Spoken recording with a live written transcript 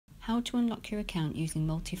How to unlock your account using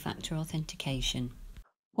multi-factor authentication.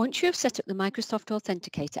 Once you have set up the Microsoft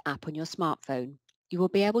Authenticator app on your smartphone, you will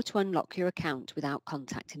be able to unlock your account without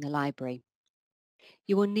contacting the library.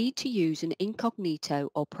 You will need to use an incognito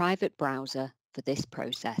or private browser for this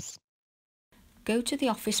process. Go to the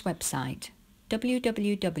Office website,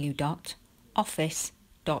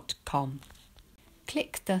 www.office.com.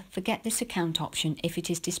 Click the Forget this account option if it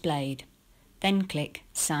is displayed, then click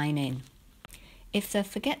Sign in. If the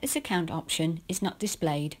Forget this account option is not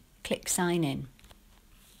displayed, click Sign in.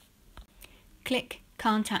 Click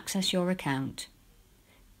Can't access your account.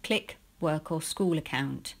 Click Work or School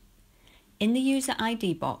account. In the User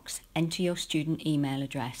ID box, enter your student email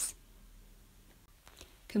address.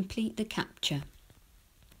 Complete the CAPTCHA.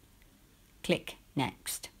 Click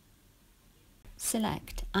Next.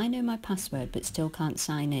 Select I know my password but still can't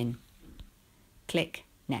sign in. Click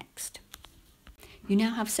Next. You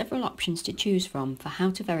now have several options to choose from for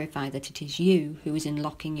how to verify that it is you who is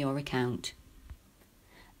unlocking your account.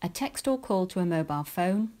 A text or call to a mobile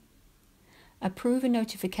phone, approve a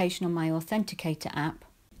notification on My Authenticator app,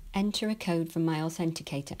 enter a code from My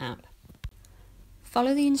Authenticator app.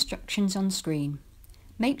 Follow the instructions on screen.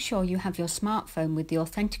 Make sure you have your smartphone with the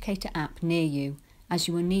Authenticator app near you, as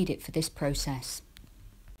you will need it for this process.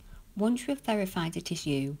 Once you have verified it is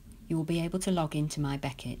you, you will be able to log into My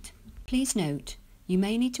Beckett. Please note, you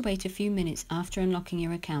may need to wait a few minutes after unlocking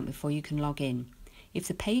your account before you can log in. If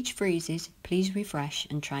the page freezes, please refresh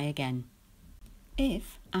and try again.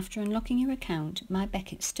 If, after unlocking your account, My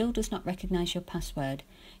Beckett still does not recognise your password,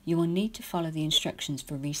 you will need to follow the instructions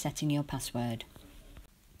for resetting your password.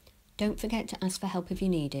 Don't forget to ask for help if you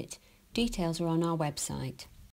need it. Details are on our website.